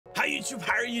YouTube,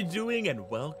 how are you doing? And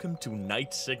welcome to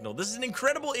Night Signal. This is an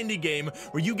incredible indie game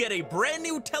where you get a brand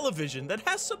new television that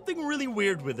has something really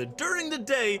weird with it. During the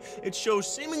day, it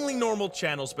shows seemingly normal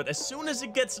channels, but as soon as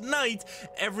it gets night,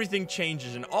 everything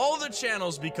changes and all the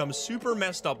channels become super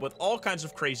messed up with all kinds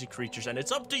of crazy creatures, and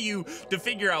it's up to you to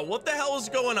figure out what the hell is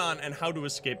going on and how to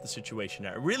escape the situation.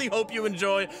 I really hope you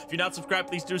enjoy. If you're not subscribed,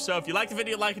 please do so. If you like the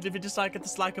video, like it. If you dislike it,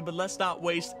 dislike it, but let's not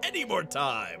waste any more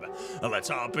time. Let's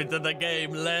hop into the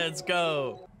game. Let's go.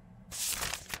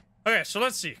 Okay, so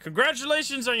let's see.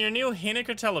 Congratulations on your new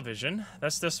Hiniker television.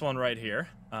 That's this one right here.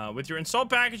 With your installed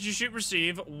package, you should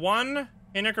receive one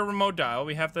Hiniker remote dial.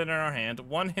 We have that in our hand.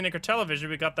 One Hiniker television.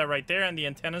 We got that right there, and the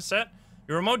antenna set.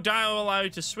 Your remote dial will allow you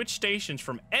to switch stations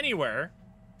from anywhere.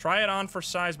 Try it on for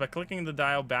size by clicking the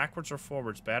dial backwards or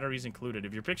forwards. Batteries included.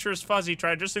 If your picture is fuzzy,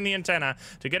 try adjusting the antenna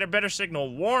to get a better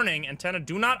signal. Warning, antenna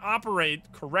do not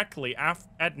operate correctly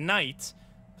at night.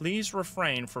 Please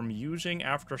refrain from using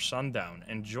after sundown.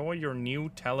 Enjoy your new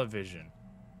television.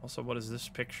 Also, what is this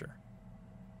picture?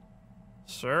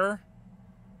 Sir?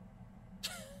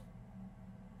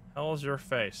 How's your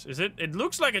face? Is it? It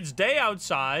looks like it's day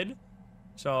outside.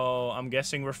 So, I'm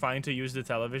guessing we're fine to use the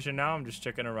television now. I'm just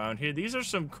checking around here. These are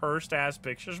some cursed-ass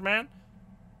pictures, man.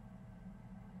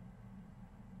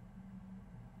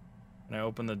 Can I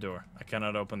open the door? I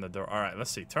cannot open the door. Alright,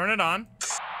 let's see. Turn it on.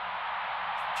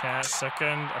 Chat,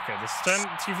 second. Okay, this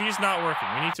TV is not working.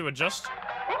 We need to adjust.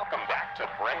 Welcome back to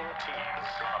Brain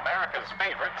Tease, America's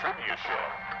favorite trivia show.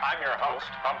 I'm your host,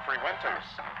 Humphrey Winters.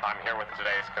 I'm here with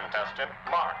today's contestant,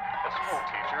 Mark, a school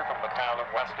teacher from the town of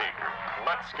West Acre.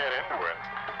 Let's get into it.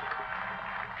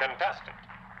 Contestant,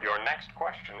 your next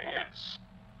question is,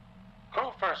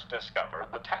 who first discovered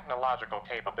the technological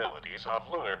capabilities of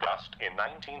lunar dust in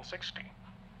 1960?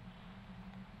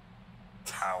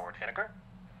 Howard Hiniker?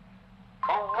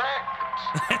 Correct!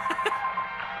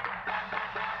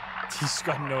 He's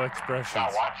got no expressions.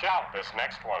 Now watch out, this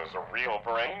next one is a real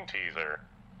brain teaser.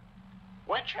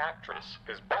 Which actress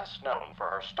is best known for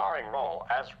her starring role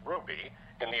as Ruby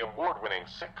in the award-winning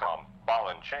sitcom Ball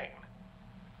and Chain?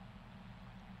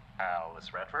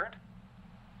 Alice Redford?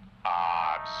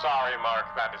 I'm sorry,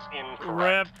 Mark, that is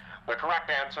incorrect. The correct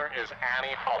answer is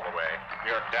Annie Holloway.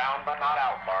 You're down but not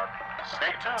out, Mark. Stay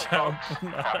tuned, folks.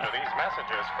 After these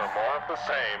messages for more of the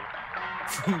same.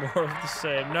 More of the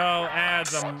same. No,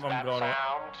 ads, I'm that going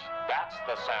sound? That's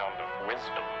the sound of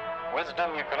wisdom.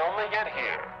 Wisdom you can only get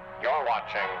here. You're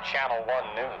watching Channel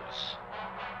 1 News.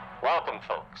 Welcome,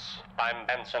 folks. I'm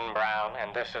Benson Brown,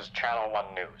 and this is Channel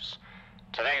 1 News.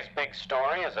 Today's big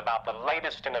story is about the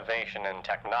latest innovation in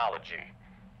technology.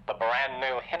 The brand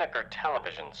new Hiniker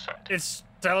television set. It's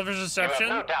televisionception? You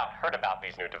have no doubt heard about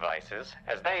these new devices,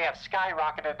 as they have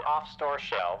skyrocketed off store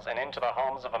shelves and into the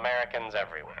homes of Americans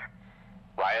everywhere.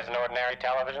 Why is an ordinary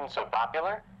television so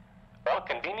popular? Well,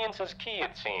 convenience is key,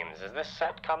 it seems, as this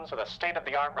set comes with a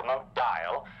state-of-the-art remote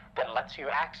dial that lets you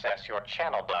access your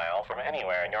channel dial from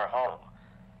anywhere in your home.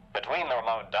 Between the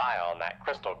remote dial and that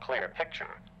crystal clear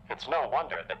picture, it's no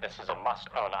wonder that this is a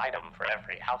must-own item for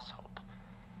every household.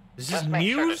 Is this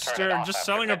news or just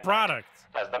selling a product?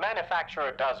 As the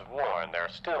manufacturer does warn, there are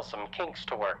still some kinks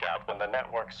to work out when the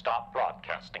networks stop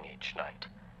broadcasting each night.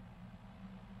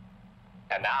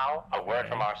 And now, a word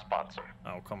from our sponsor.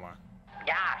 Oh, come on.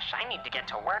 Gosh, I need to get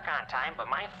to work on time, but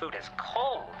my food is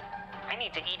cold. I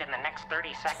need to eat in the next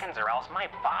 30 seconds or else my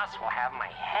boss will have my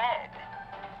head.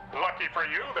 Lucky for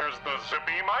you, there's the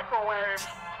Zippy microwave.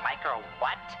 Micro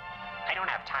what? I don't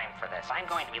have time for this. I'm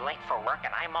going to be late for work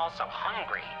and I'm also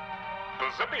hungry.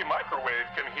 The Zippy microwave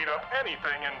can heat up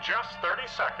anything in just 30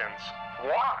 seconds.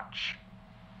 Watch.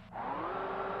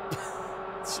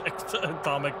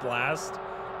 Atomic blast.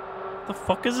 The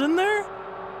fuck is in there?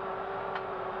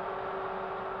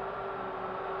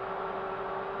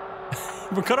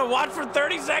 We're gonna watch for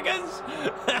 30 seconds?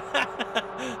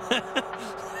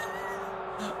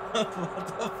 What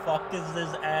the fuck is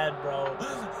this ad, bro?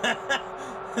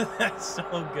 That's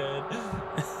so good.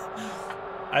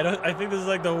 I think this is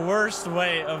like the worst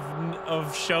way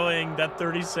of showing that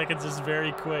 30 seconds is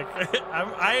very quick.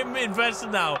 I'm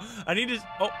invested now. I need to.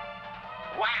 Oh.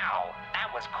 Wow,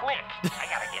 that was quick. I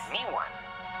gotta get me one.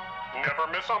 Never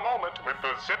miss a moment with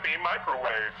the Zippy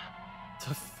microwave.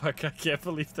 The fuck? I can't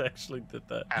believe they actually did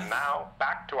that. And now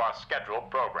back to our scheduled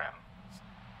program.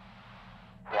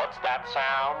 What's that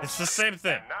sound? It's the same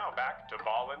thing. And now back to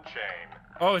Ball and Chain.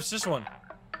 Oh, it's this one.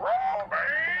 Roby,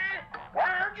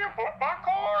 where'd you put my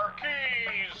car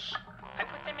keys? I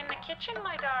put them in the kitchen,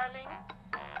 my darling.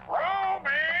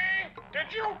 Roby,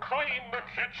 did you clean the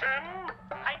kitchen?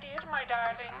 I did, my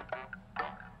darling.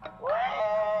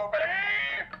 Roby,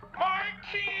 my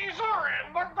keys are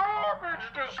in the garbage.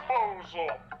 disposal.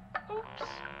 Oops.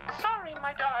 Sorry,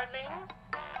 my darling.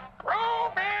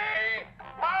 Ruby!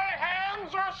 My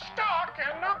hands are stuck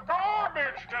in the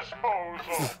garbage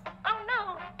disposal. Oh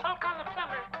no, I'll call a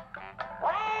plumber.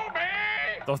 Ruby!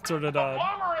 Don't turn it on.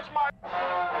 Plumber is my...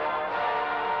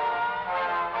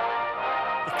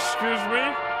 Excuse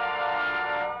me?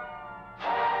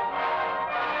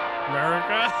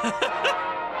 America?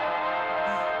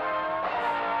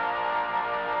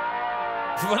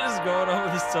 What is going on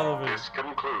with this television? This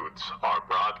concludes our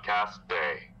broadcast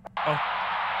day. Oh.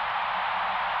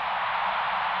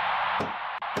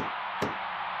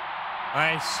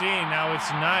 I see, now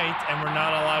it's night and we're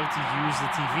not allowed to use the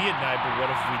TV at night, but what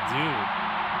if we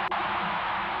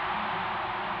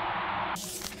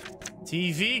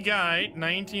do? TV Guide,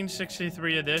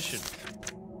 1963 edition.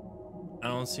 I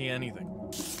don't see anything.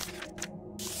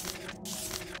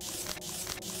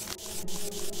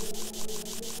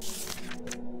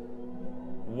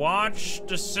 Watch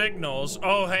the signals.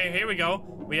 Oh, hey, here we go.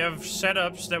 We have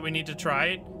setups that we need to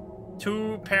try.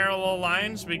 2 parallel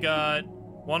lines. We got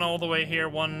one all the way here,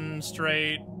 one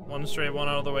straight, one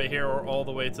all the way here, or all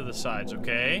the way to the sides,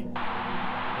 okay?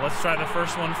 Let's try the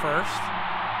first one first.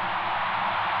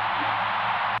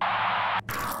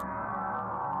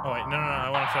 Oh, wait, no, I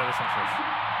want to try this one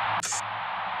first.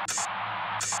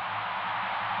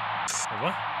 Wait,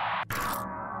 what?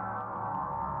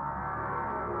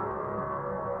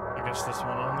 I guess this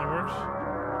one only works.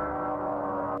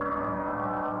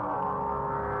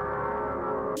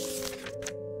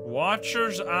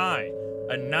 Watcher's Eye,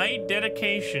 a night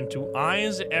dedication to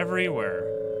eyes everywhere.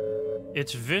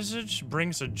 Its visage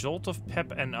brings a jolt of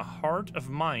pep and a heart of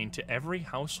mind to every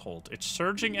household. Its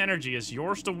surging energy is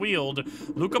yours to wield.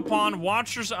 Look upon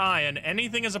Watcher's Eye, and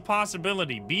anything is a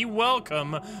possibility. Be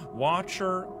welcome,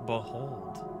 Watcher,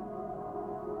 behold.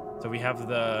 So we have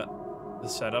the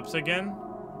setups again.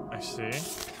 I see.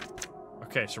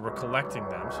 Okay, so we're collecting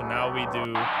them. So now we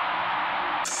do...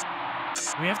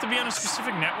 We have to be on a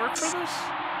specific network for this?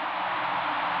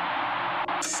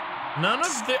 None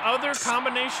of the other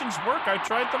combinations work. I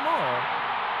tried them all.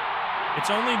 It's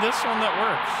only this one that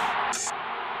works.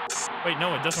 Wait,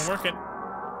 no, it doesn't work.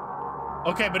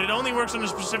 Okay, but it only works on a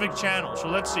specific channel. So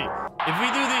let's see. If we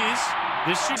do these,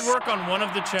 this should work on one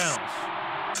of the channels.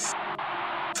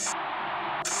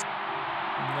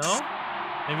 No?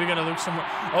 Maybe we gotta look somewhere.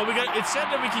 Oh, it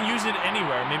said that we can use it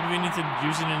anywhere. Maybe we need to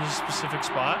use it in a specific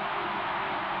spot.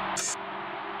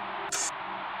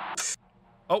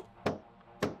 Oh.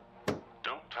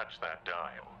 Don't touch that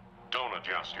dial. Don't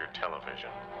adjust your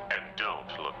television. And don't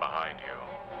look behind you.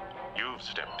 You've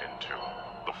stepped into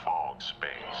the fog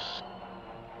space.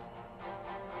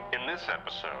 In this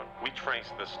episode, we trace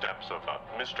the steps of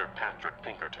Mr. Patrick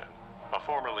Pinkerton, a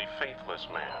formerly faithless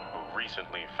man who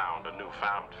recently found a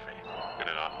newfound faith in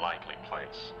an unlikely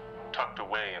place, tucked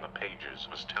away in the pages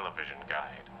of his television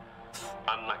guide.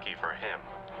 Unlucky for him,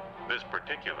 this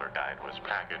particular guide was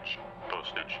packaged,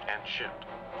 postage, and shipped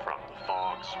from the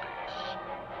fog space.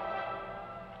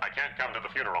 I can't come to the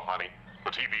funeral, honey.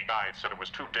 The TV guide said it was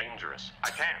too dangerous. I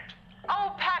can't.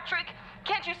 Oh, Patrick,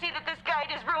 can't you see that this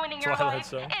guide is ruining your Twilight life?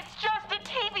 Zone. It's just a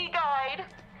TV guide.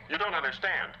 You don't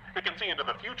understand. It can see into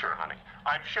the future, honey.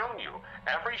 I've shown you.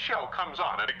 Every show comes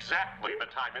on at exactly the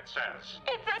time it says.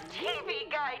 It's a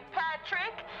TV guide,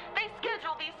 Patrick. They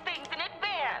schedule these things in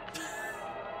advance.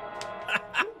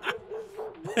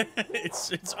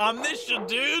 It's omniscient,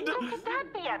 dude. Who could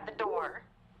that be at the door?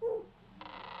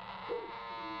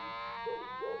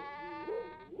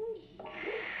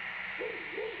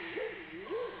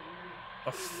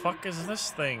 The fuck is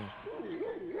this thing?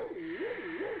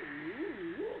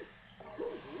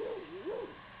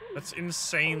 That's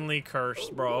insanely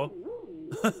cursed, bro.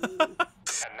 And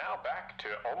now back to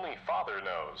Only Father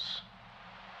Knows.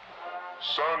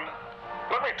 Son,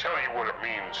 let me tell you what it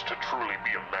means to truly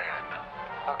be a man.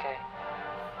 Okay.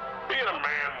 Being a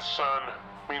man, son,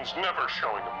 means never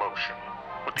showing emotion,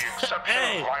 with the exception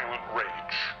Hey. of violent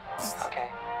rage. Okay.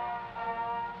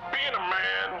 Being a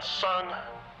man, son,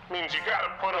 means you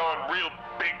gotta put on real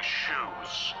big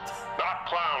shoes. Not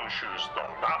clown shoes,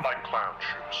 though. Not like clown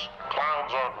shoes.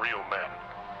 Clowns aren't real men.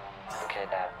 Okay,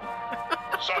 Dad.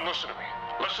 Son, listen to me.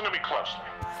 Listen to me closely.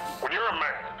 When you're a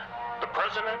man, the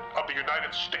President of the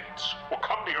United States will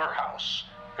come to your house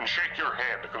and shake your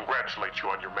hand to congratulate you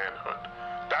on your manhood.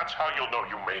 That's how you'll know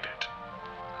you made it.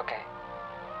 Okay.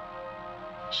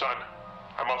 Son,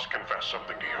 I must confess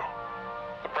something to you.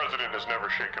 The President has never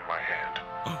shaken my hand.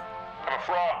 I'm a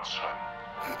fraud, son.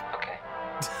 Okay.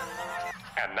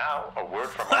 And now, a word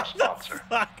from our sponsor.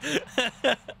 Fuck.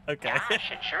 Okay.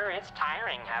 Gosh, it sure is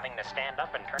tiring having to stand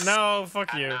up and turn. No,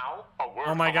 fuck And you. now, a word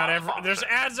Oh my from god, our sponsor. there's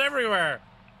ads everywhere.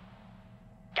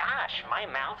 Gosh, my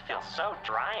mouth feels so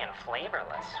dry and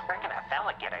flavorless. Where can a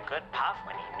fella get a good puff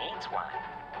when he needs one?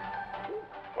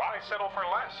 Why settle for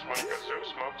less when Kazoo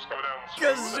Smokes go down smooth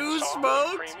Kazoo and soft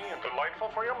Smokes? and creamy and delightful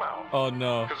for your mouth? Oh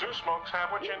no. Kazoo Smokes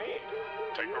have what you need.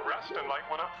 Take a rest and light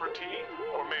one up for tea,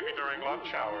 or maybe during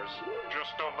lunch hours.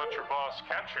 Just don't let your boss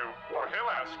catch you, or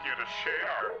he'll ask you to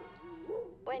share.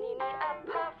 When you need a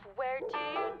puff, where do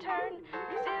you turn?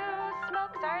 Kazoo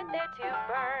smokes are there to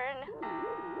burn.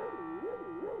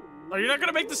 Are you not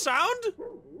gonna make the sound?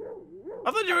 I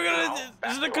thought you were gonna.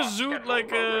 Isn't a kazoo like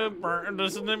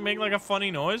doesn't it make like a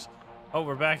funny noise? Oh,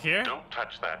 we're back here? Don't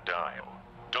touch that dial.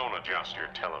 Don't adjust your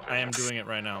television. I am doing it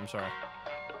right now, I'm sorry.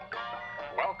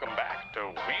 Welcome back to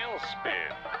Wheel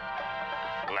Spin.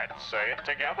 Let's say it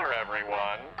together,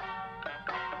 everyone.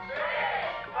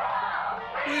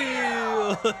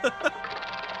 Wheel!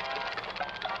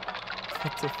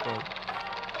 What the fuck?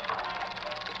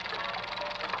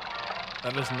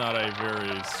 That is not a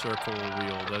very circle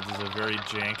wheel. That is a very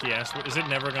janky ass. Is it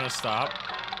never gonna stop?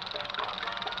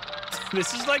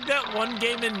 This is like that one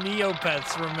game in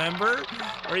Neopets, remember?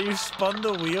 Where you spun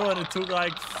the wheel and it took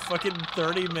like fucking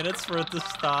 30 minutes for it to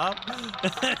stop?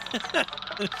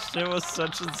 This shit was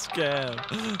such a scam.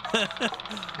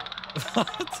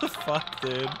 What the fuck,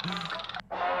 dude?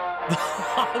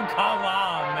 Oh, come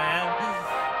on, man.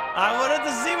 I wanted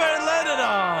to see where it landed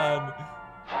on.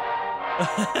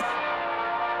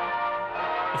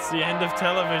 It's the end of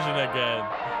television again.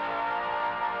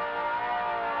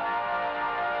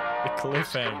 The This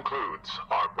cliffhanger. concludes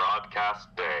our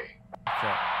broadcast day.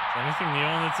 Okay. Is anything new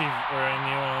on the TV or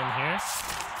new on here?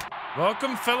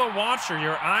 Welcome, fellow watcher.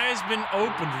 Your eye has been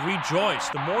opened. Rejoice.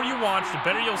 The more you watch, the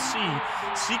better you'll see.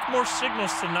 Seek more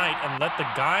signals tonight and let the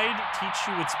guide teach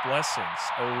you its blessings.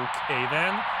 Okay,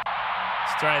 then.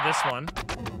 Let's try this one.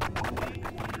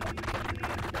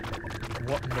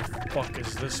 What the fuck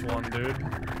is this one, dude?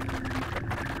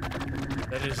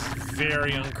 That is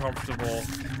very uncomfortable.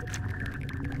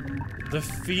 The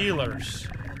Feelers.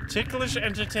 Ticklish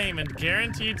entertainment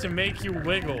guaranteed to make you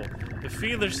wiggle. The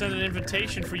Feelers send an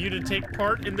invitation for you to take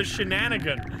part in the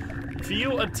shenanigan.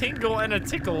 Feel a tingle and a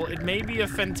tickle. It may be a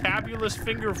fantabulous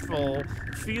fingerful.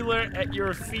 Feeler at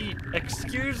your feet.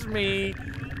 Excuse me.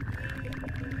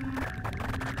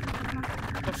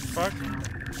 What the fuck?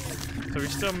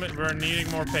 So we're needing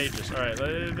more pages. All right,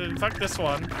 fuck this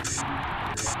one.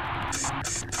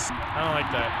 I don't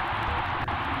like that.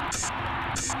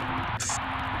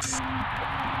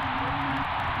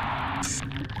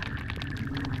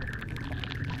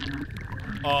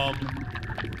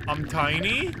 I'm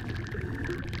tiny.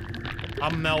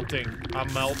 I'm melting.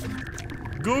 I'm melting.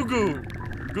 Goo Goo.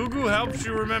 Goo Goo helps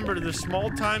you remember the small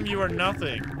time you are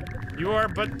nothing. You are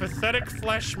but pathetic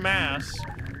flesh mass.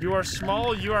 You are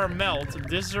small, you are melt.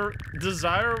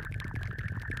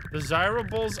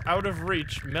 Desirables out of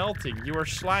reach, melting. You are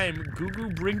slime. Goo Goo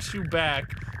brings you back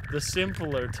the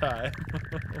simpler time.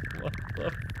 What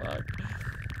the fuck?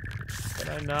 Can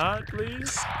I not,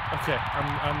 please? Okay,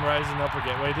 I'm rising up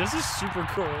again. Wait, this is super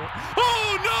cool.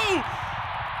 Oh no!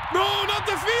 No, not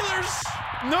the Feelers!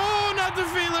 No, not the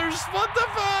Feelers! What the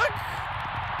fuck?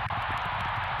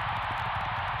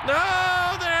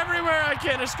 No, they're everywhere. I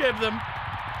can't escape them.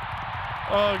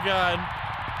 Oh god.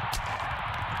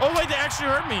 Oh wait, they actually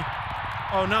hurt me.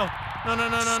 Oh no. No, no,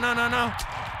 no, no, no, no, no.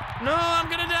 No, I'm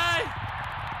gonna die.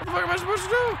 What the fuck am I supposed to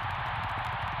do?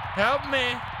 Help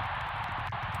me.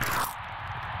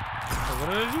 Oh, what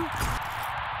did I do?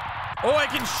 Oh, I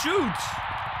can shoot.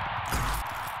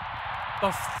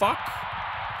 The fuck?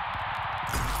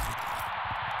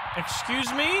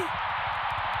 Excuse me?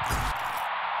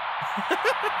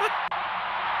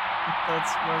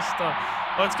 That's messed up.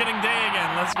 Oh, it's getting day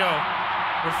again. Let's go.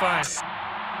 We're fine.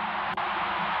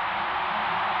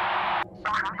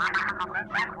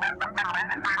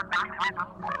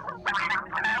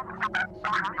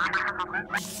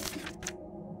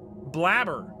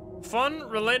 Blabber. Fun,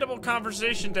 relatable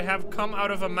conversation to have come out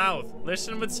of a mouth.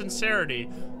 Listen with sincerity.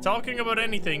 Talking about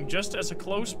anything just as a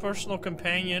close personal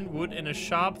companion would in a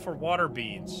shop for water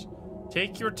beads.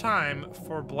 Take your time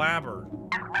for blabber.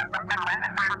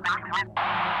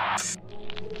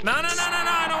 No, no, no, no,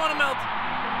 no, I don't want to melt.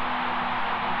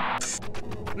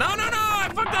 No, no, no, I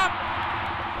fucked up.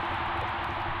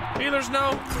 Feelers,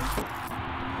 no.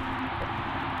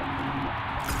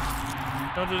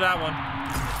 Don't do that one.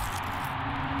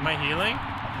 Am I healing?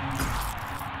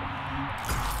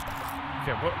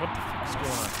 Okay, what the fuck is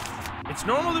going on? It's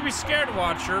normal to be scared,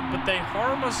 Watcher, but they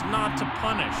harm us not to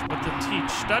punish, but to teach.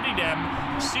 Study them,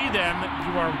 see them,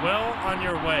 you are well on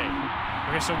your way.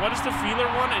 Okay, so what is the feeler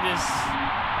one? It is...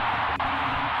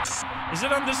 Is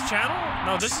it on this channel?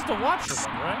 No, this is the Watcher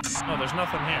one, right? No, there's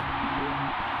nothing here.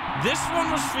 This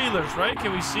one was feelers, right?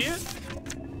 Can we see it?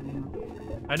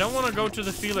 I don't want to go to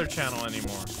the feeler channel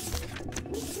anymore.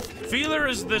 Feeler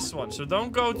is this one, so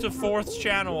don't go to 4th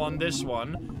channel on this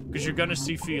one, because you're gonna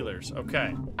see feelers.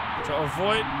 Okay. So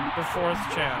avoid the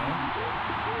 4th channel.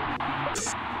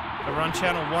 We're on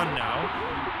channel 1 now.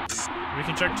 We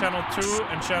can check channel 2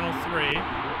 and channel 3.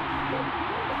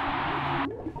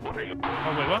 What are you?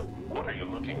 Oh, wait, what? What are you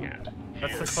looking at?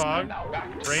 That's the fog.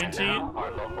 Rain And tea. now,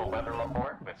 our local weather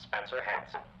report with Spencer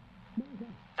Hansen.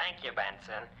 Thank you,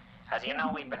 Benson. As you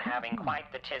know, we've been having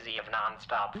quite the tizzy of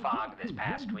non-stop fog this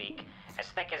past week, as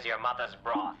thick as your mother's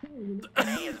broth.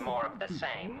 Today is more of the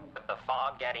same, with the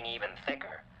fog getting even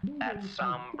thicker. That's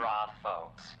some broth,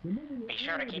 folks. Be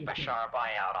sure to keep a sharp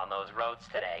eye out on those roads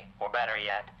today, or better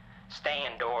yet, stay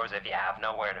indoors if you have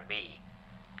nowhere to be.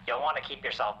 You'll want to keep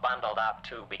yourself bundled up,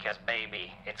 too, because,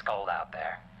 baby, it's cold out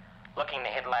there. Looking to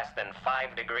hit less than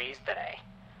 5 degrees today.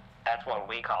 That's what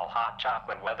we call hot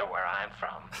chocolate weather where I'm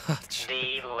from.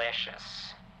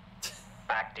 Delicious.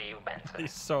 Back to you, Benson.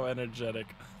 He's so energetic.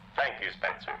 Thank you,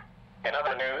 Spencer. In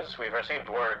other news, we've received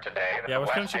word today that Yeah, I the was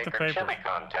gonna West check the Acre paper. Chili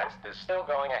Contest is still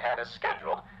going ahead as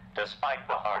scheduled, despite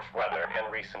the harsh weather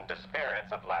and recent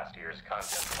disappearance of last year's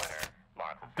contest winner,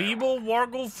 Martha Farrell. Beeble,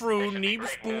 wargle, fru, This should be neeb,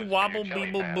 great spoo, news for wobble, you chili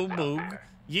beeble, fans boo, out boog. there.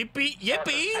 Yippee, Spencer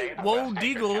yippee! State Whoa, West Acre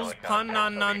deagles, Chili pun, non,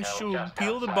 Contest non, will be held shoo, just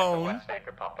peel the outside bone. West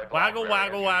Acre Public Waggle, Library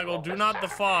waggle, as waggle, usual do this not the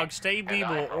Saturday. fog, stay And I,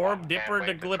 beeble, for orb, one, dipper,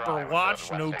 can't the wait to glipper, try watch,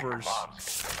 what those West Acre noopers.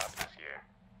 mobs can cook up this year.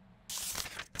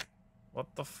 What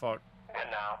the fuck? And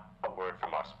now, a word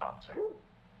from our sponsor.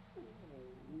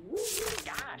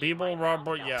 Gosh, Beeble, my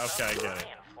Robert, mouth yeah, feels okay, I so get it.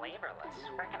 dry and flavorless.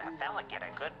 Where can a fella get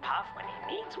a good puff when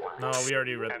he needs one? No, we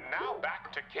already read. And now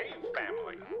back to Cave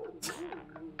Family.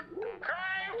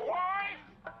 Cave wife,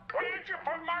 where did you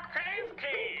put my cave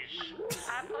keys?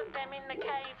 I put them in the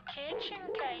cave kitchen,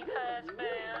 cave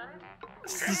husband.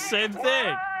 It's the same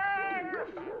thing.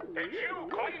 Did you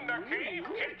clean the cave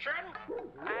kitchen?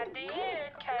 I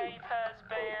did, cave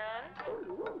husband.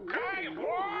 Cave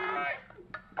wife,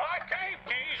 my cave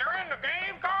keys are in the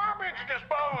cave garbage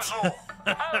disposal.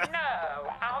 Oh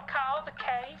no, I'll call the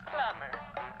cave plumber.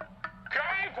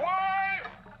 Cave wife,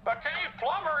 the cave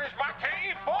plumber is my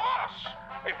cave boss.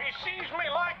 If he sees me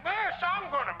like this,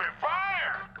 I'm gonna be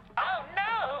fired. Oh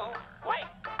no! Wait,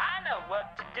 I know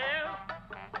what to do.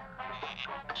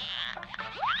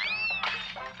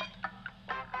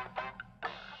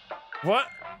 What?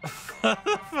 What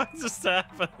the fuck just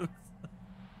happened?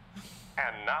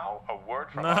 And now a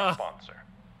word from No. our sponsor.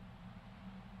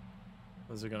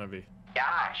 What's it gonna be?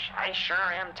 Gosh, I sure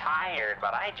am tired,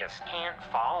 but I just can't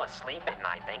fall asleep at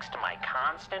night thanks to my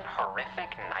constant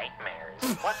horrific nightmares.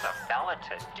 What's a fella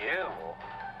to do?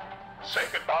 Say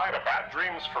goodbye to bad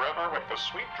dreams forever with the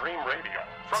Sweet Dream Radio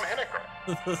from Henniker.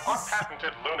 Our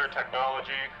patented lunar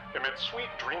technology emits sweet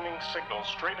dreaming signals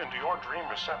straight into your dream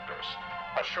receptors,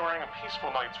 assuring a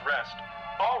peaceful night's rest,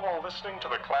 all while listening to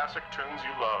the classic tunes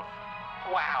you love.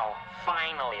 Wow,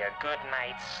 finally a good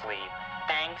night's sleep.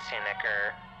 Thanks,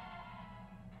 Henniker.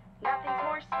 Nothing's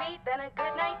more sweet than a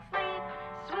good night's sleep.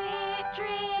 Sweet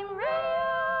dream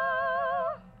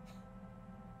radio.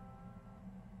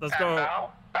 Let's And go.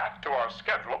 now, back to our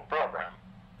scheduled program.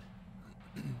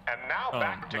 And now Oh,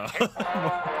 back to no. Cave.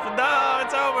 No,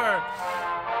 it's over.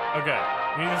 Okay,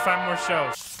 we need to find more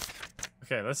shows.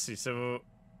 Okay, let's see. So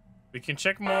we can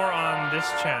check more on this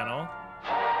channel.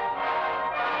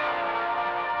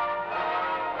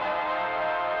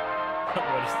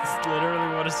 What is this?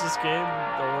 Literally, what is this game?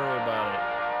 Don't worry about it.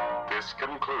 This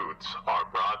concludes our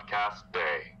broadcast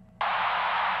day.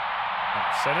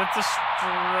 Set it to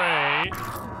straight.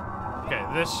 Okay,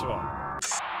 this one.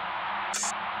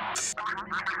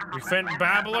 We found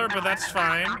Babbler, but that's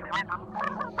fine.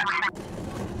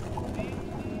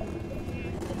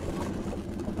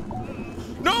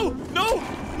 No! No!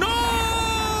 No!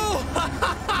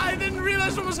 I didn't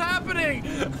realize what was happening!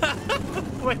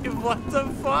 Wait, what the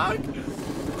fuck?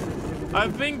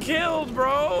 I've been killed,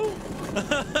 bro!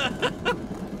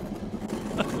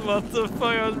 What the fuck?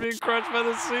 I was being crushed by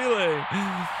the ceiling.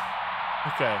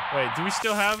 Okay, wait, do we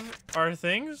still have our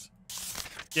things?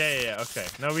 Yeah, okay.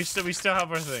 No, we still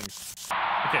have our things.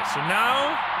 Okay, so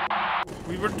now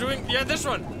we were doing this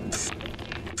one.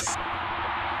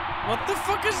 What the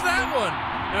fuck is that one?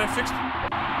 Did I fix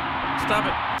Stop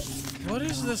it. What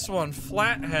is this one?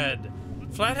 Flathead.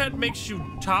 Flathead makes you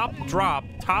top drop.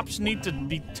 Tops need to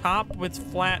be top with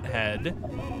flathead.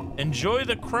 Enjoy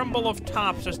the crumble of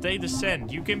tops as they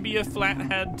descend. You can be a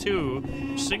flathead too.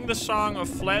 Sing the song of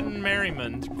flatten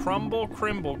merriment. Crumble,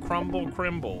 crimble, crumble,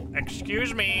 crimble.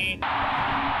 Excuse me.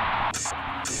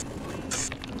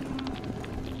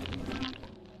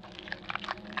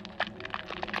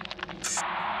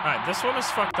 Alright, this one is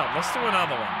fucked up. Let's do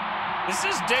another one. This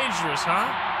is dangerous,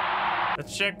 huh?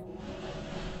 Let's check.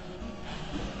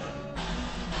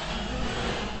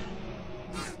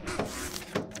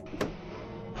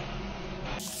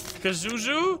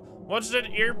 Kazuzu? What's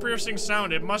that ear-piercing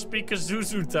sound? It must be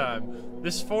Kazuzu time.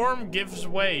 This form gives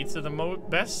way to the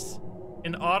best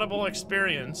inaudible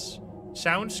experience.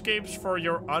 Soundscapes for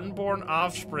your unborn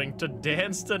offspring to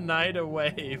dance the night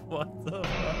away. What the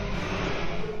fuck?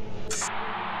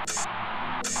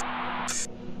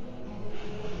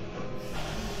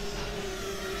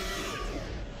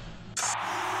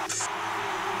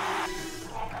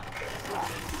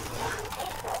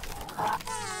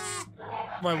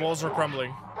 My walls are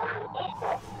crumbling.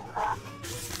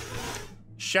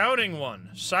 Shouting one.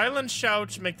 Silent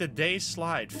shouts make the day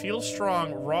slide. Feel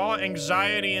strong, raw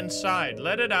anxiety inside.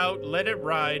 Let it out, let it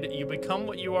ride. You become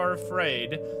what you are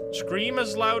afraid. Scream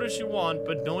as loud as you want,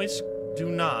 but noise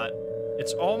do not.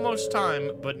 It's almost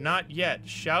time, but not yet.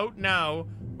 Shout now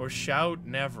or shout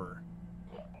never.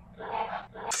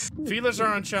 Feelers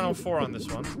are on channel 4 on this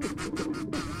one.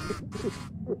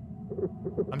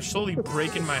 I'm slowly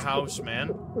breaking my house, man.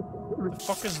 The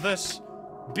fuck is this?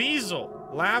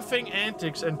 Beazle. Laughing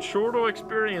antics and chortle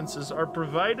experiences are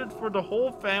provided for the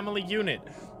whole family unit.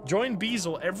 Join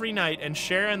Beazle every night and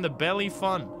share in the belly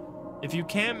fun. If you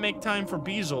can't make time for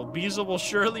Beazle, Beazle will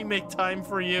surely make time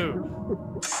for you.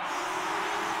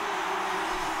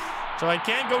 So I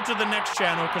can't go to the next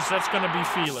channel because that's going to be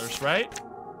feelers, right?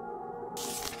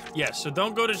 Yes, so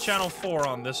don't go to channel 4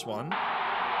 on this one.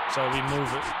 So we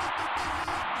move it.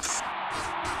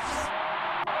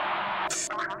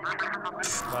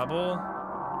 Bubble.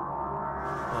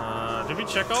 Did we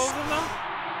check all of them now?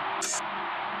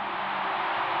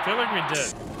 I feel like we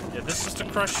did. Yeah, this is the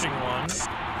crushing one.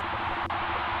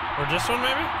 Or this one,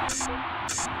 maybe?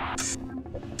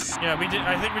 Yeah, we did.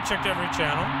 I think we checked every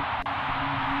channel.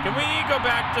 Can we go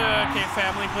back to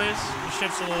K-Family, please? This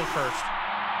shit's a little cursed.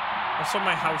 Also,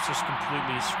 my house is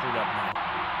completely screwed up now.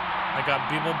 I got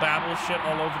Beeble Babble shit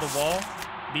all over the wall.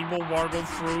 Beeble Wargle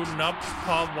Through, Nup,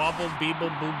 Paw Wobble,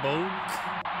 Beeble Boo Boog.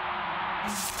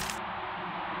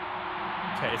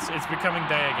 Okay, it's becoming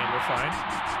day again. We're fine.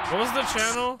 What was the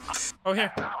channel? Oh,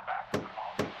 here.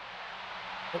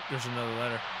 Oh, there's another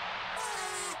letter.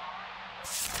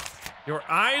 Your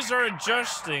eyes are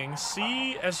adjusting.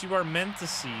 See as you are meant to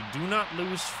see. Do not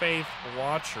lose faith,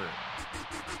 watcher.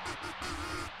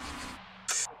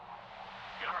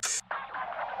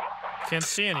 Can't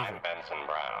see anything. I'm Benson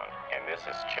Brown, and this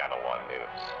is Channel 1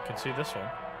 News. Can see this one.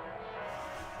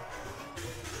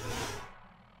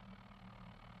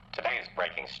 Today's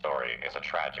breaking story is a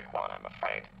tragic one, I'm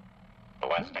afraid. The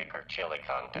West Acre Chili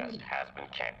Contest has been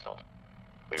canceled.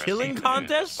 We Killing received the news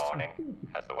contest? this morning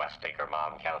as the West Acre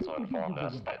Mom Council informed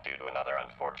us that due to another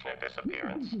unfortunate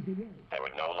disappearance, there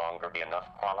would no longer be enough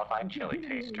qualified chili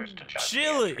tasters to judge the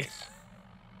Chili! entries.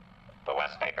 The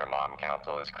West Acre Mom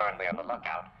Council is currently on the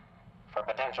lookout for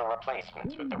potential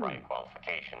replacements with the right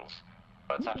qualifications,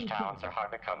 but such talents are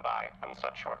hard to come by on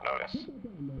such short notice.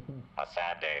 A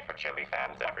sad day for chili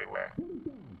fans everywhere.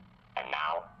 And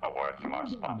now, a word from our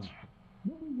sponsor.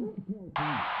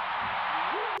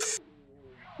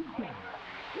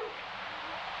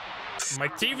 My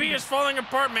TV is falling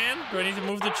apart, man. Do I need to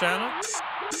move the channel?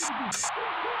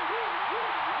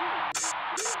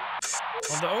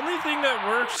 Well, the only thing that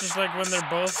works is like when they're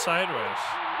both sideways.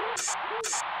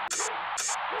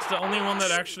 It's the only one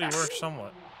that actually works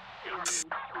somewhat.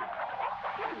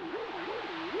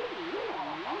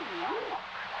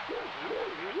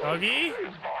 Huggy?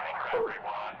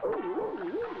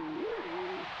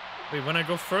 Wait, when I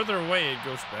go further away, it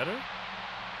goes better?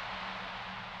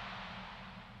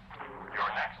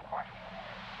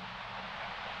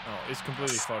 Oh, it's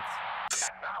completely fucked.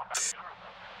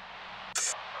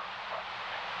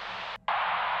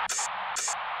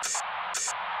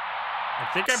 I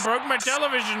think I broke my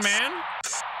television, man.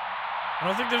 I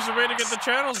don't think there's a way to get the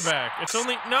channels back. It's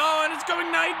only... No, and it's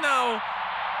going night now.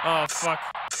 Oh, fuck.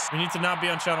 We need to not be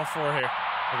on channel 4 here.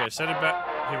 Okay, set it back.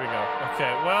 Here we go.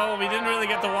 Okay, well, we didn't really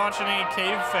get to watch any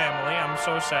Cave Family. I'm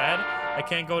so sad. I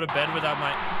can't go to bed without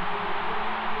my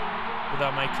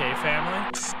Cave Family.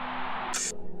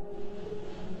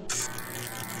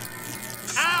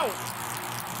 Ow!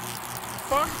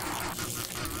 Fuck.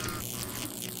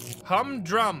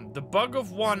 Humdrum, the bug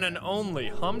of one and only.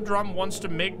 Humdrum wants to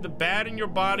make the bad in your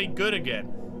body good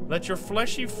again. Let your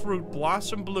fleshy fruit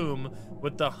blossom bloom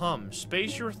with the hum.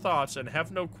 Space your thoughts and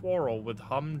have no quarrel with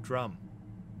Humdrum.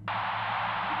 The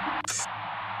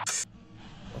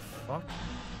fuck?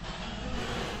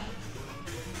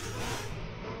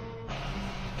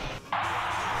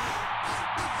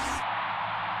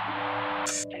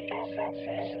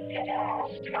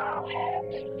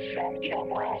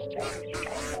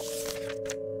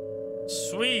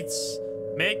 Sweets.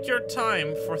 Make your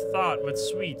time for thought with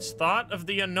sweets. Thought of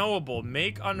the unknowable.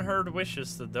 Make unheard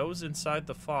wishes to those inside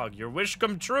the fog. Your wish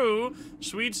come true.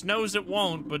 Sweets knows it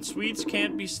won't, but sweets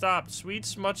can't be stopped.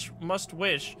 Sweets must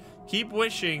wish. Keep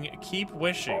wishing. Keep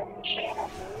wishing.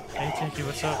 Hey, Tiki,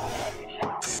 what's up?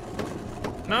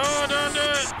 No, don't do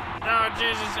it. Oh,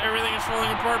 Jesus. Everything is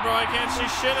falling apart, bro. I can't see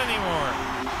shit anymore.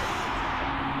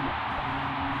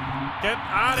 Get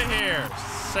out of here.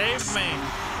 Save me.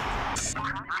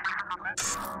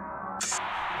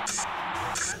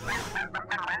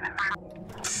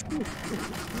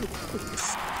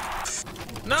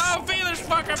 No, feelers,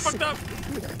 fuck, I fucked up.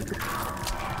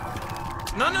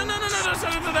 No, don't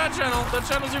send it to that channel. That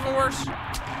channel's even worse.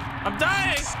 I'm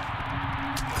dying.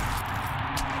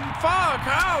 Fuck,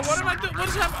 how? What am I doing? What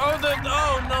is happening?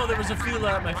 Oh, no, there was a feeler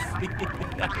at my feet.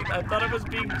 I thought I was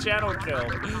being channel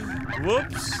killed.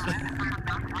 Whoops.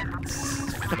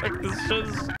 Fuck, this shit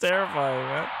is terrifying,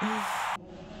 man.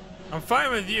 I'm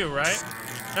fine with you, right?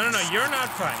 No, you're not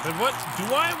fine. But what do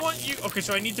I want you? Okay,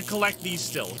 so I need to collect these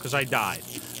still because I died.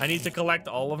 I need to collect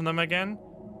all of them again.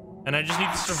 And I just need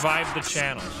to survive the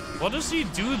channels. What does he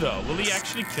do though? Will he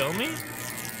actually kill me?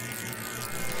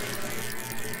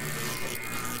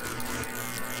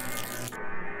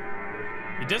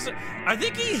 He doesn't. I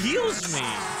think he heals me.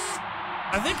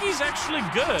 I think he's actually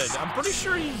good. I'm pretty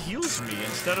sure he heals me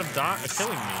instead of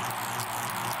killing me.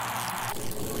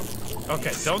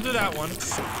 Okay, don't do that one.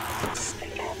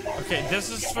 Okay, this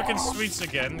is fucking sweets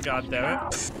again. God damn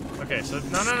it. Okay, so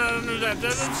no, don't do that.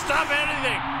 Doesn't stop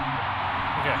anything.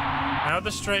 Okay, now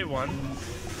the straight one.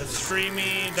 That's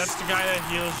Screamy. That's the guy that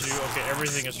heals you. Okay,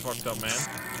 everything is fucked up, man.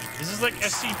 This is like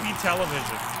SCP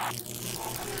television.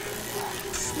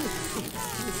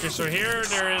 Okay, so here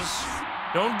there is.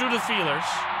 Don't do the feelers.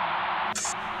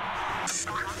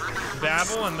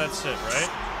 Babble, and that's it, right?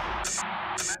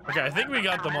 Okay, I think we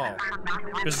got them all.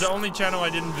 Because the only channel I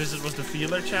didn't visit was the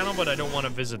feeler channel, but I don't want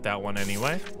to visit that one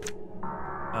anyway.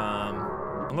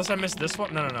 Unless I missed this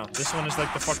one. No. This one is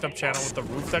like the fucked up channel with the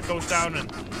roof that goes down, and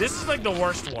this is like the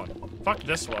worst one. Fuck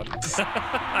this one.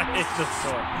 I hate this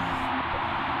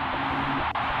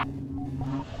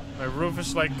one. My roof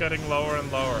is like getting lower and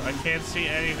lower. I can't see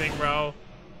anything, bro.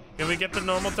 Can we get the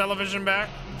normal television back?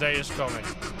 Day is coming.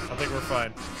 I think we're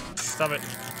fine. Stop it.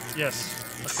 Yes.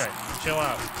 Okay. Chill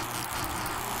out.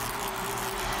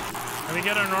 Can we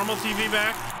get our normal TV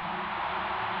back?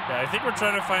 Yeah, I think we're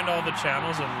trying to find all the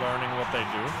channels and learning what they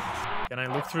do. Can I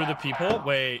look through the people?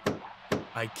 Wait.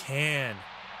 I can.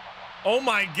 Oh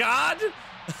my god!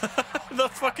 The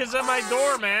fuck is at my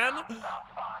door, man?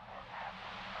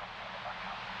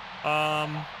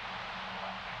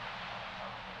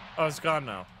 Oh, it's gone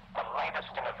now.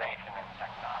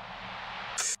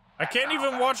 I can't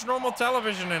even watch normal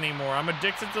television anymore. I'm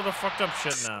addicted to the fucked up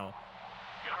shit now.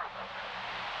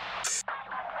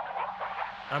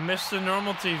 I miss the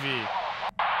normal TV.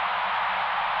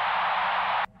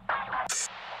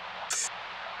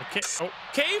 Okay. Oh,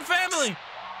 Cave Family!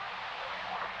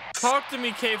 Talk to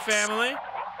me, Cave Family.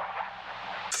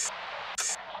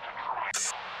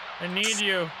 I need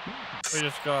you. We're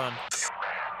just gone.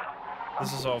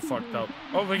 This is all fucked up.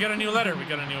 Oh, we got a new letter.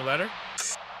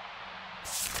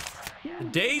 The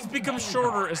days become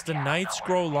shorter as the nights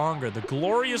grow longer. The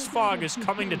glorious fog is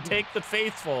coming to take the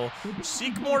faithful.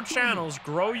 Seek more channels,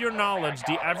 grow your knowledge.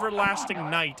 The everlasting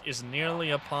night is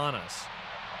nearly upon us.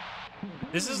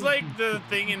 This is like the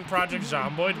thing in Project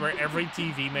Zomboid where every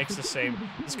TV makes the same.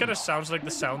 This kind of sounds like the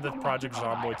sound that Project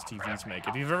Zomboid's TVs make.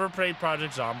 If you've ever played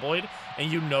Project Zomboid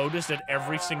and you notice that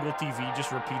every single TV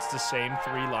just repeats the same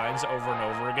 3 lines over and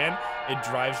over again, it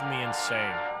drives me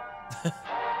insane.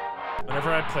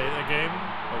 Whenever I play the game,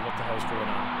 oh, what the hell's going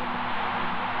on?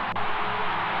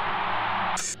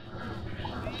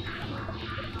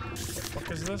 What the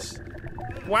fuck is this?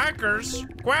 Quackers!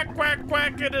 Quack, quack,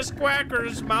 quack, it is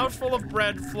quackers! Mouthful of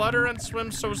bread, flutter and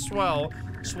swim so swell,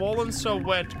 swollen so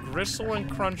wet, gristle and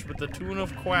crunch with the tune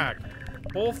of quack.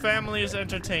 Whole family is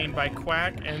entertained by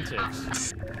quack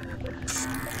antics.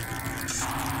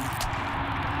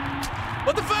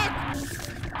 What the fuck?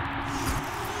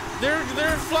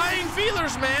 They're flying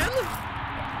feelers, man!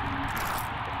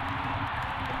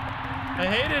 I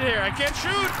hate it here. I can't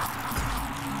shoot.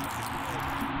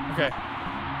 Okay.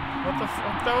 What the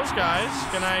fuck, those guys?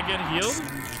 Can I get healed?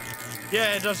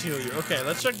 Yeah, it does heal you. Okay,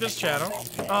 let's check this channel.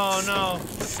 Oh, no.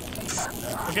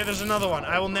 Okay, there's another one.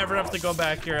 I will never have to go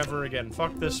back here ever again.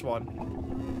 Fuck this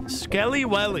one. Skelly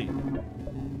Welly.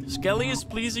 Skelly is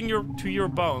pleasing to your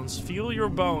bones. Feel your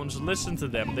bones. Listen to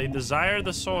them. They desire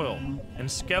the soil. And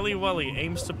Skelly Welly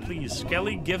aims to please.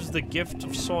 Skelly gives the gift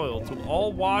of soil to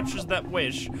all watchers that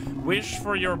wish. Wish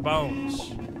for your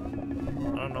bones. I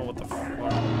don't know what the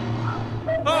fuck.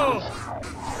 Oh!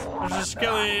 There's a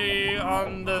Skelly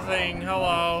on the thing.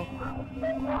 Hello.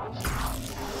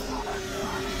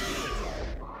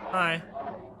 Hi.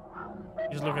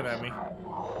 He's looking at me.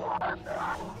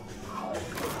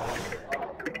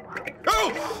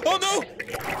 Oh! Oh no!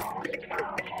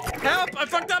 Help! I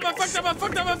fucked up! I fucked up! I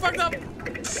fucked up! I fucked up!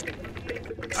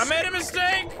 I made a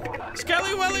mistake!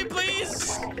 Skelly Welly,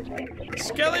 please!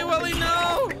 Skelly Welly,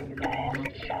 no!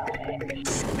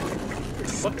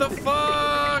 What the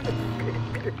fuck?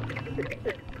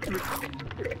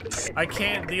 I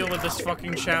can't deal with this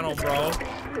fucking channel, bro.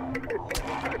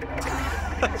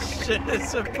 Shit,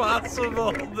 it's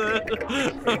impossible, dude.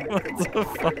 What the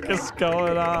fuck is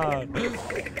going on?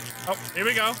 Oh, here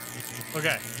we go.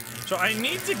 Okay, so I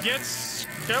need to get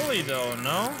Skelly, though,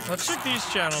 no? Let's check these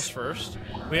channels first.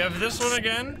 We have this one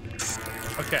again.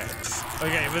 Okay.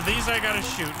 Okay, but these I gotta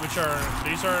shoot, which are...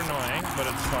 These are annoying, but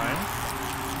it's fine.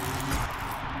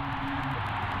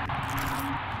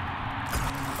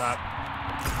 Stop.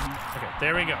 Okay,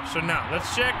 there we go. So now,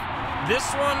 let's check.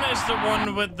 This one is the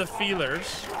one with the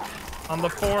feelers. On the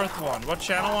fourth one. What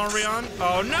channel are we on?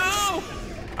 Oh, no!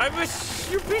 I was...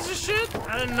 You piece of shit!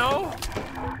 I didn't know.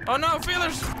 Oh, no,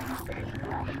 feelers!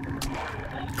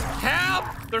 Help!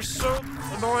 They're so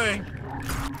annoying.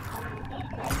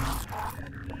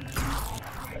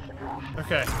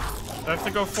 Okay. I have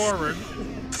to go forward.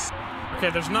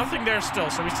 Okay, there's nothing there still,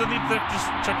 so we still need to just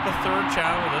check the third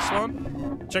channel with this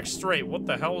one. Check straight. What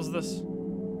the hell is this?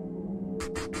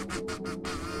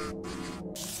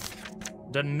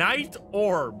 The Night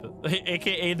Orb,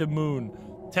 aka the moon.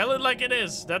 Tell it like it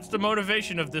is. That's the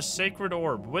motivation of this sacred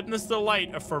orb. Witness the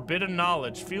light of forbidden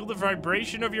knowledge. Feel the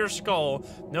vibration of your skull.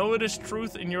 Know it is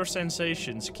truth in your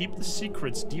sensations. Keep the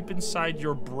secrets deep inside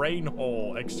your brain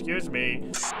hole. Excuse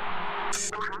me.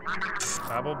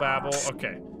 Babble, babble.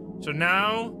 Okay. So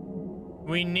now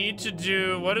we need to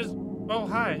do... What is... Oh,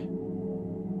 hi.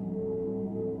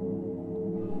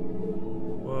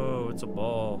 Whoa, it's a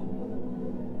ball.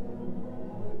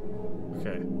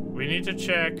 Okay, we need to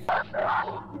check.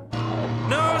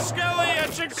 No, Skelly! I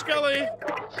checked Skelly!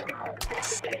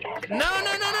 No,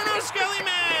 Skelly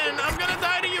man! I'm gonna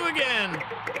die to you again!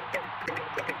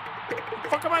 What the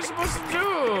fuck am I supposed to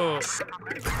do?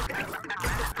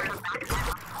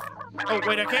 Oh,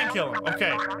 wait, I can't kill him.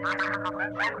 Okay.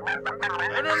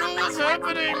 I don't know what's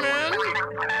happening, man.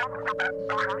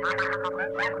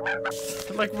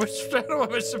 Like, which channel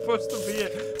am I supposed to be in?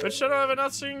 Which channel have I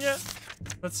not seen yet?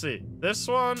 Let's see. This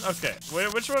one? Okay.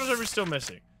 Wait, which ones are we still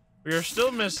missing? We are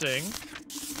still missing.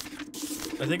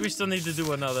 I think we still need to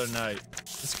do another night.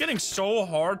 It's getting so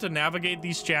hard to navigate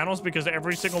these channels because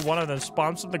every single one of them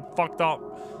spawns something fucked up.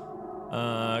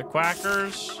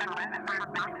 Quackers.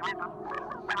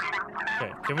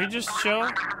 Okay, can we just chill?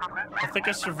 I think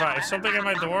I survived. Is something at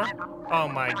my door? Oh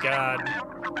my god.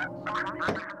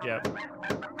 Yep.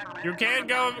 You can't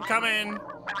go. Come in.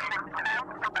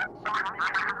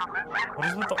 What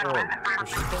is with the orb? Can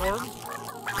shoot the orb?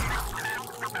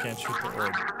 Can't shoot the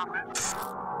orb.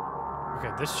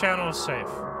 Okay, this channel is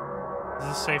safe. This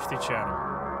is a safety channel.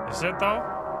 Is it though?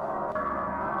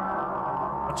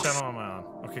 What channel am I on?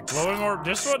 Okay, glowing orb.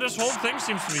 This one, this whole thing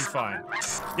seems to be fine.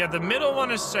 Yeah, the middle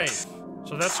one is safe.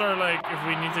 So that's our, like, if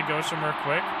we need to go somewhere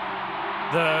quick.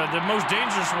 The most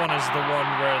dangerous one is the one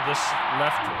where this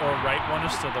left or right one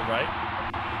is to the right.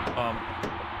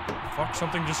 Fuck,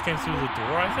 something just came through the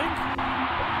door, I think?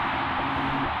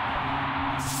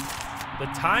 The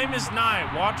time is nigh.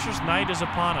 Watcher's night is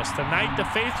upon us. Tonight, the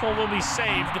faithful will be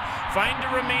saved. Find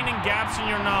the remaining gaps in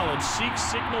your knowledge. Seek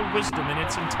signal wisdom in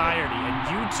its entirety, and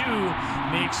you too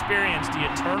may experience the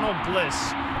eternal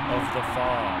bliss of the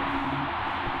fog.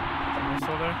 Someone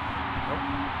still there? Nope.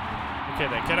 Okay,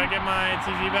 then. Can I get my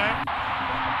TV back?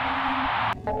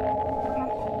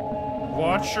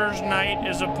 Watcher's night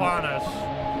is upon us.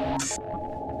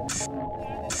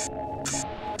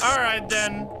 Alright,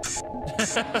 then.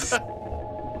 Is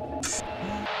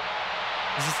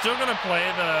it still gonna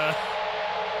play the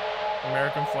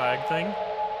American flag thing?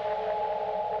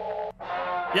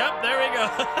 Yep, there we go.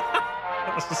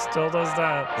 It still does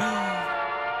that.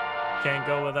 Can't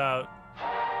go without.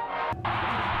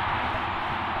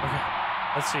 Okay.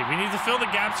 Let's see. We need to fill the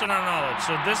gaps in our knowledge.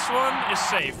 So this one is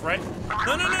safe, right?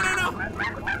 No, no, no, no, no.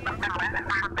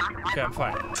 Okay, I'm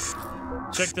fine.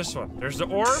 Check this one. There's the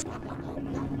orb.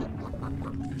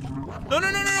 No,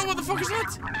 no, no, no, no. What the fuck is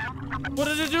that? What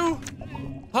did it do?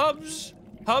 Hubs.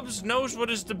 Hubs knows what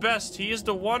is the best. He is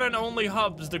the one and only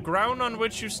Hubs. The ground on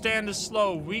which you stand is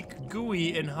slow, weak,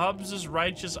 gooey in Hubs'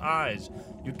 righteous eyes.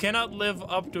 You cannot live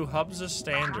up to Hubs'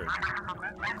 standard.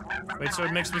 Wait, so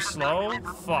it makes me slow?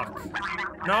 Fuck.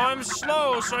 No, I'm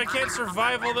slow, so I can't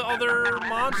survive all the other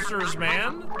monsters,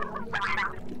 man.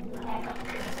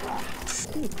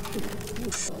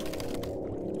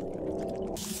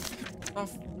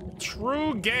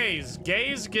 True gaze.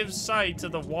 Gaze gives sight to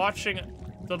the watching.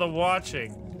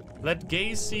 Let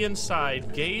gaze see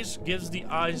inside. Gaze gives the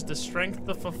eyes the strength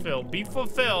to fulfill. Be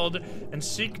fulfilled and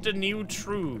seek the new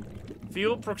true.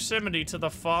 Feel proximity to the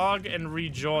fog and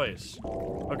rejoice.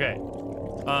 Okay.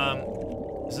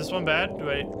 Is this one bad? Do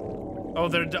I... Oh,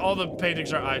 all the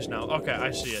paintings are eyes now. Okay,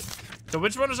 I see it. So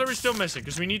which ones are we still missing?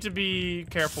 Because we need to be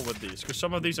careful with these, because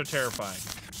some of these are terrifying.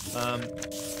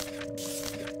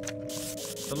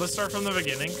 So let's start from the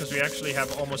beginning, because we actually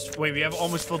have almost... Wait, we have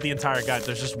almost filled the entire guide.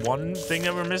 There's just one thing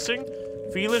that we're missing.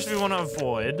 Feelers we want to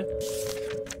avoid.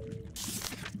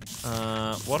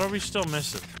 What are we still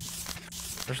missing?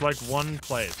 There's like one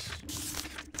place.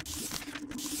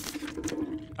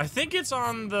 I think it's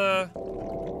on the...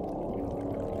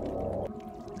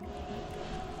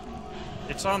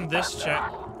 It's on this check.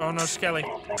 Oh no, Skelly.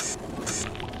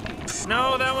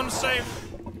 No, that one's safe.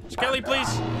 Skelly,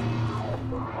 please.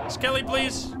 Skelly,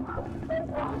 please.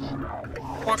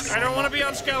 Fuck, I don't want to be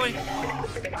on Skelly.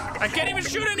 I can't even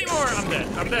shoot anymore. I'm dead.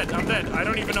 I'm dead. I'm dead. I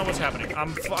don't even know what's happening.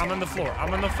 I'm on the floor.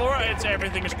 I'm on the floor.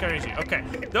 Everything is crazy. Okay,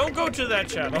 don't go to that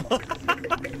channel.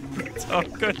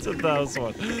 Don't go to those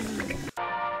ones.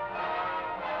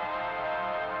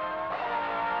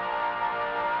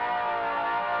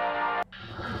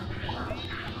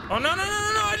 Oh, no, no, no,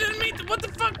 no, no, I didn't mean to, what the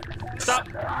fuck? Stop,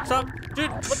 stop,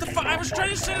 dude, what the fuck? I was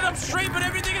trying to set it up straight, but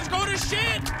everything is going to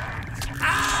shit.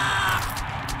 Ah!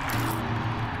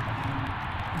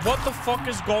 What the fuck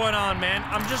is going on, man?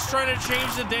 I'm just trying to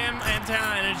change the damn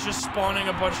antenna and it's just spawning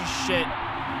a bunch of shit.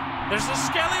 There's a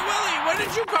Skelly Willy, where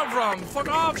did you come from? Fuck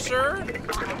off, sir.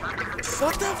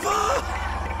 What the fuck?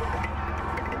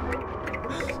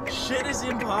 Shit is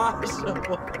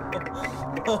impossible.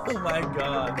 Oh my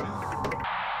god.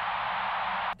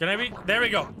 Can I be? There we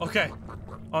go. Okay.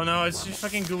 Oh no, it's just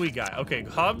fucking gooey guy. Okay,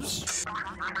 Hubs.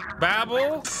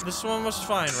 Babel. This one was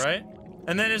fine, right?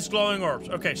 And then it's glowing orbs.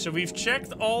 Okay, so we've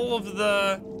checked all of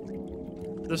the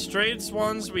straight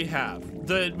ones we have.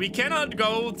 We cannot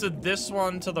go to this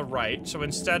one to the right, so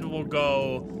instead we'll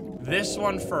go this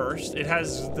one first. It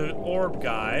has the orb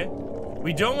guy.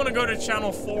 We don't want to go to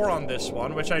channel 4 on this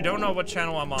one, which I don't know what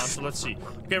channel I'm on, so let's see.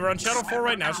 Okay, we're on channel 4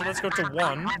 right now, so let's go to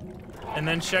 1. And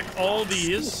then check all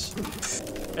these,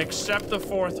 except the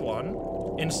 4th one.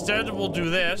 Instead, we'll do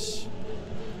this.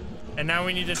 And now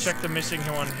we need to check the missing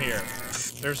one here.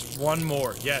 There's one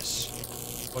more.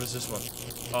 Yes. What is this one?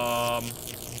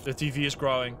 The TV is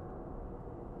growing.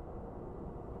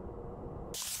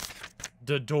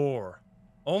 The door.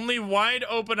 Only wide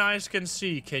open eyes can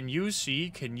see. Can you see?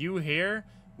 Can you hear?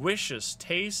 Wishes,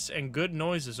 tastes, and good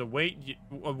noises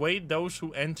await those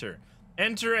who enter.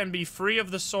 Enter and be free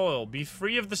of the soil. Be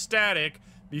free of the static.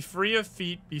 Be free of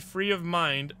feet. Be free of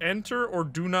mind. Enter or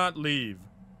do not leave.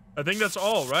 I think that's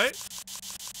all, right?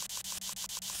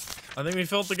 I think we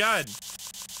filled the guide.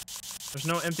 There's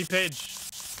no empty page.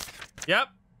 Yep.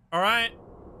 All right.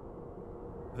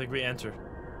 I think we enter.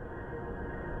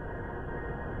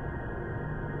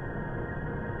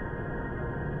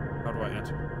 How do I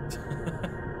enter?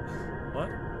 What?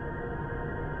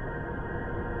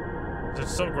 Is it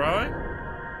still growing?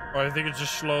 Or I think it's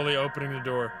just slowly opening the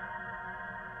door.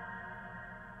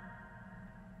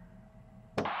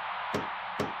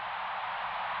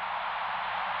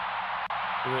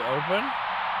 Do we open?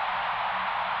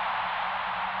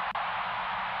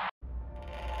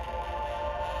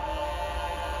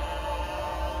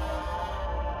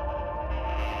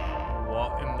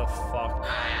 What in the fuck?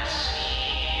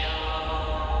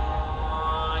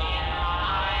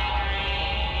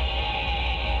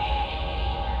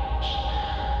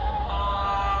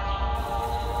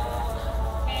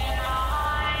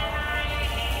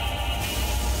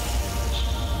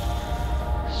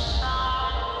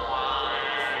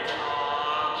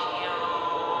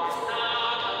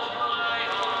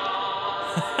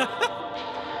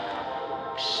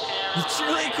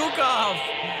 Chili cook-off!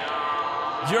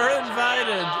 You're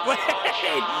invited! Wait!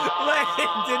 Wait!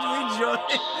 Did we join?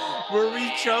 Were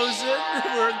we chosen?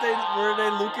 Were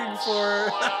they looking for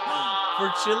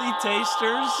chili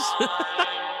tasters?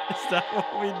 Is that what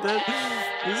we did?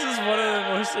 This is one of the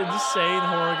most insane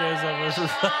horror games I've ever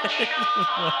played.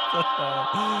 What the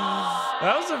hell?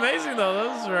 That was amazing though. That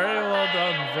was very well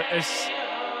done. It's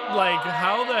like,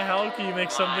 how the hell can you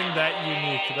make something that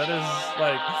unique? That is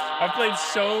like, I've played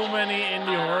so many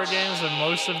indie horror games and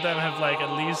most of them have like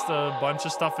at least a bunch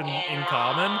of stuff in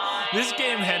common. This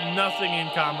game had nothing in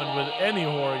common with any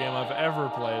horror game I've ever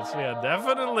played. So yeah,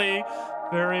 definitely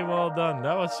very well done.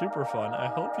 That was super fun. I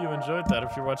hope you enjoyed that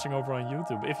if you're watching over on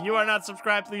YouTube. If you are not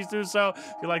subscribed, please do so.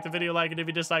 If you like the video, like it. If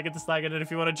you dislike it, dislike it. And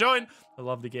if you want to join, I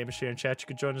love the game share and chat. You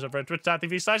can join us over at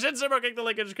twitch.tv/InSimmer. Click the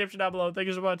link in the description down below. Thank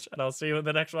you so much. And I'll see you in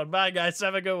the next one. Bye, guys.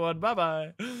 Have a good one.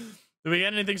 Bye-bye. Did we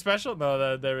get anything special?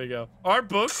 No, there we go. Art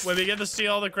book, where we get to see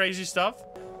all the crazy stuff.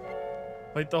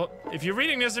 If you're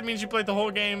reading this, it means you played the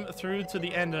whole game through to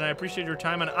the end, and I appreciate your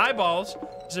time. And Eyeballs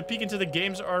is a peek into the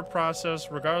game's art process,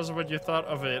 regardless of what you thought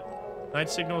of it. Night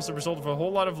Signal is the result of a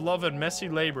whole lot of love and messy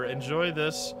labor. Enjoy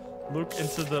this. Look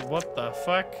into the... What the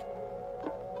fuck?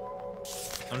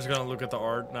 I'm just gonna look at the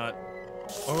art, not...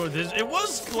 Oh, it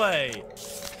was clay!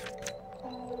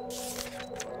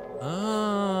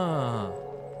 Ah.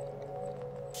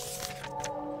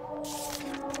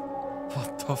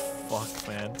 What the fuck,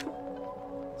 man?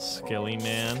 Skelly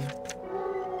man.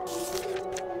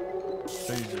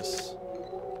 Jesus.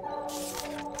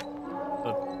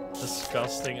 The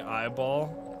disgusting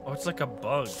eyeball. Oh, it's like a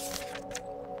bug.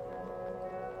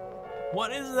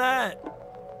 What is that?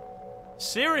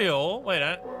 Cereal? Wait,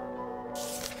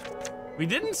 we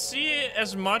didn't see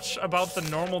as much about the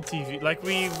normal TV. Like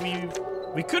we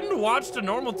couldn't watch the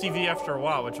normal TV after a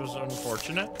while, which was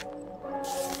unfortunate.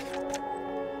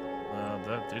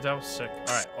 Dude, that was sick.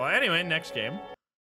 All right. Well, anyway, next game.